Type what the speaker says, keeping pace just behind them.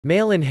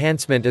Male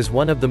enhancement is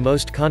one of the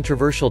most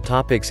controversial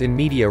topics in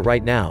media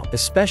right now,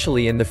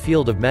 especially in the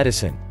field of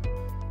medicine.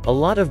 A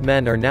lot of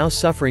men are now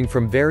suffering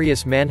from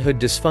various manhood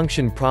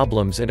dysfunction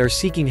problems and are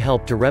seeking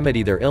help to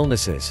remedy their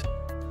illnesses.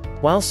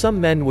 While some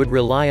men would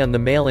rely on the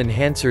male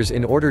enhancers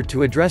in order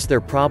to address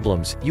their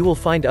problems, you will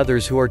find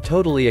others who are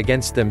totally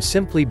against them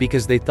simply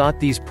because they thought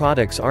these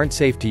products aren't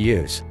safe to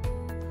use.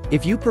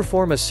 If you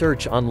perform a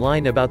search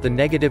online about the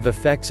negative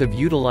effects of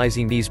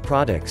utilizing these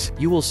products,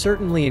 you will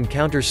certainly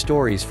encounter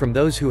stories from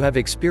those who have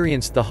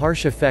experienced the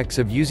harsh effects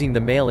of using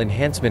the male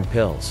enhancement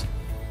pills.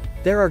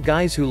 There are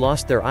guys who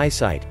lost their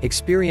eyesight,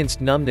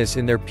 experienced numbness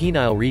in their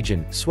penile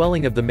region,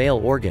 swelling of the male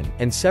organ,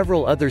 and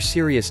several other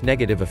serious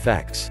negative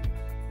effects.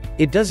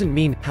 It doesn't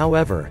mean,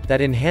 however,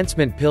 that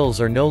enhancement pills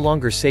are no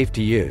longer safe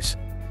to use.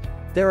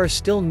 There are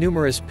still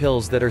numerous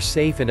pills that are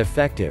safe and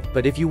effective,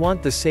 but if you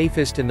want the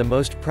safest and the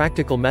most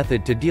practical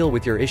method to deal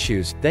with your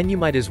issues, then you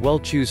might as well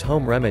choose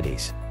home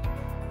remedies.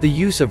 The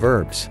use of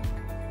herbs.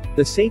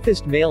 The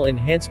safest male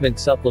enhancement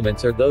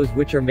supplements are those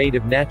which are made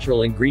of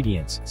natural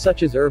ingredients,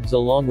 such as herbs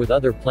along with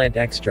other plant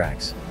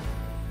extracts.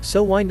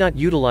 So why not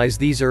utilize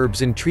these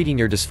herbs in treating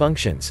your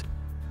dysfunctions?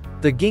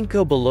 The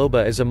ginkgo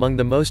biloba is among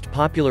the most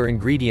popular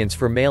ingredients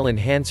for male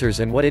enhancers,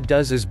 and what it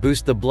does is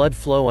boost the blood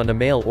flow on a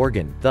male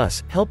organ,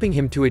 thus, helping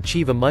him to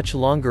achieve a much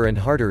longer and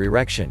harder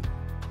erection.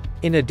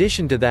 In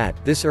addition to that,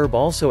 this herb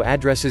also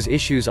addresses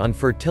issues on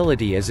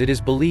fertility as it is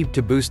believed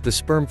to boost the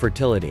sperm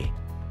fertility.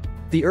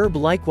 The herb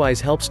likewise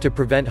helps to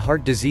prevent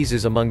heart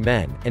diseases among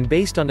men, and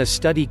based on a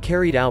study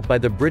carried out by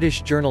the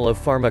British Journal of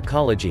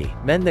Pharmacology,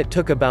 men that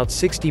took about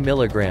 60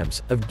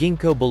 milligrams of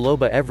ginkgo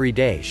biloba every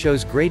day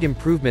shows great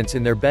improvements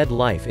in their bed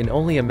life in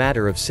only a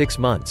matter of 6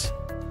 months.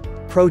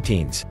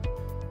 Proteins.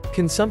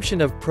 Consumption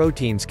of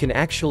proteins can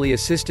actually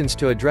assist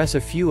to address a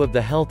few of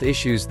the health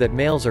issues that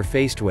males are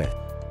faced with.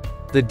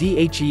 The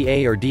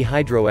DHEA or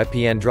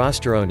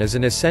dehydroepiandrosterone is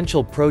an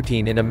essential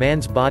protein in a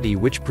man's body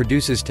which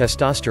produces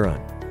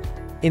testosterone.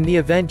 In the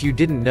event you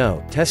didn't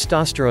know,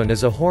 testosterone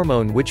is a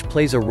hormone which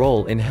plays a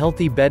role in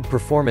healthy bed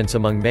performance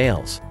among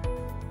males.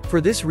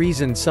 For this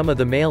reason, some of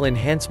the male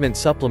enhancement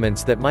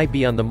supplements that might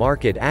be on the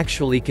market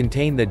actually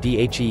contain the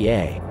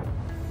DHEA.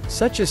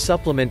 Such a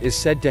supplement is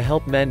said to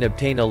help men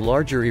obtain a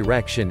larger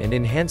erection and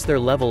enhance their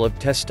level of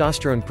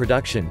testosterone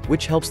production,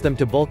 which helps them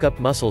to bulk up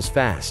muscles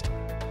fast.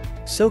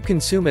 So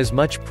consume as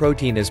much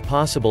protein as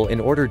possible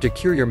in order to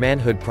cure your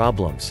manhood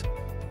problems.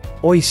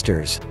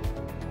 Oysters.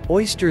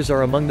 Oysters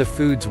are among the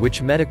foods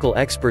which medical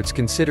experts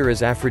consider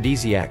as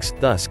aphrodisiacs,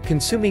 thus,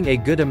 consuming a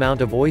good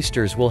amount of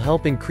oysters will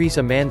help increase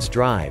a man's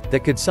drive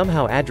that could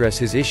somehow address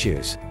his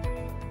issues.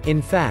 In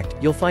fact,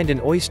 you'll find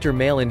an oyster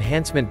male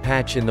enhancement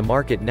patch in the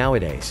market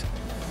nowadays.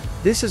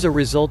 This is a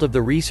result of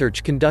the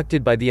research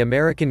conducted by the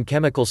American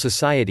Chemical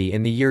Society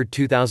in the year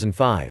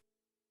 2005.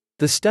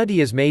 The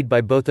study is made by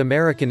both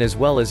American as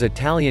well as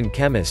Italian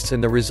chemists,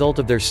 and the result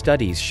of their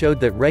studies showed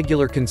that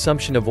regular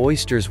consumption of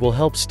oysters will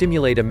help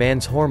stimulate a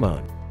man's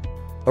hormone.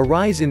 A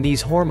rise in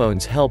these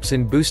hormones helps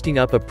in boosting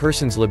up a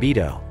person's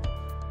libido.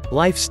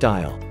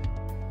 Lifestyle.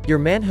 Your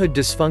manhood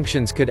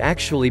dysfunctions could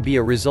actually be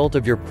a result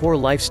of your poor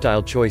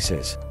lifestyle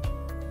choices.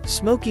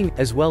 Smoking,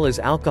 as well as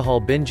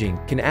alcohol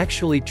binging, can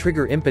actually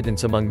trigger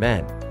impotence among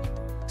men.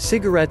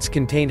 Cigarettes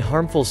contain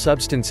harmful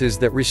substances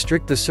that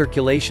restrict the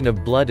circulation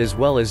of blood as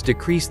well as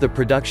decrease the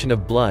production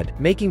of blood,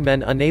 making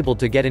men unable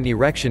to get an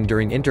erection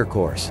during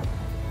intercourse.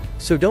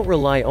 So don't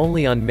rely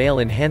only on male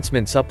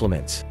enhancement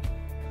supplements.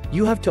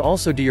 You have to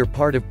also do your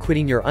part of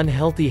quitting your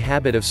unhealthy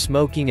habit of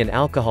smoking and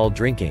alcohol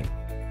drinking.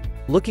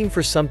 Looking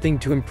for something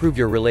to improve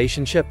your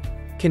relationship?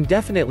 Can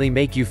definitely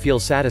make you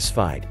feel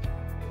satisfied.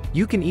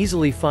 You can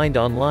easily find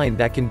online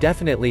that can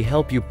definitely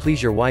help you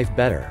please your wife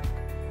better.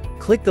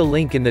 Click the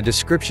link in the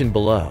description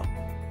below.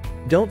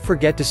 Don't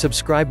forget to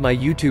subscribe my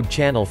YouTube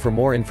channel for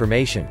more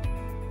information.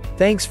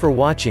 Thanks for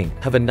watching,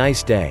 have a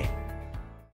nice day.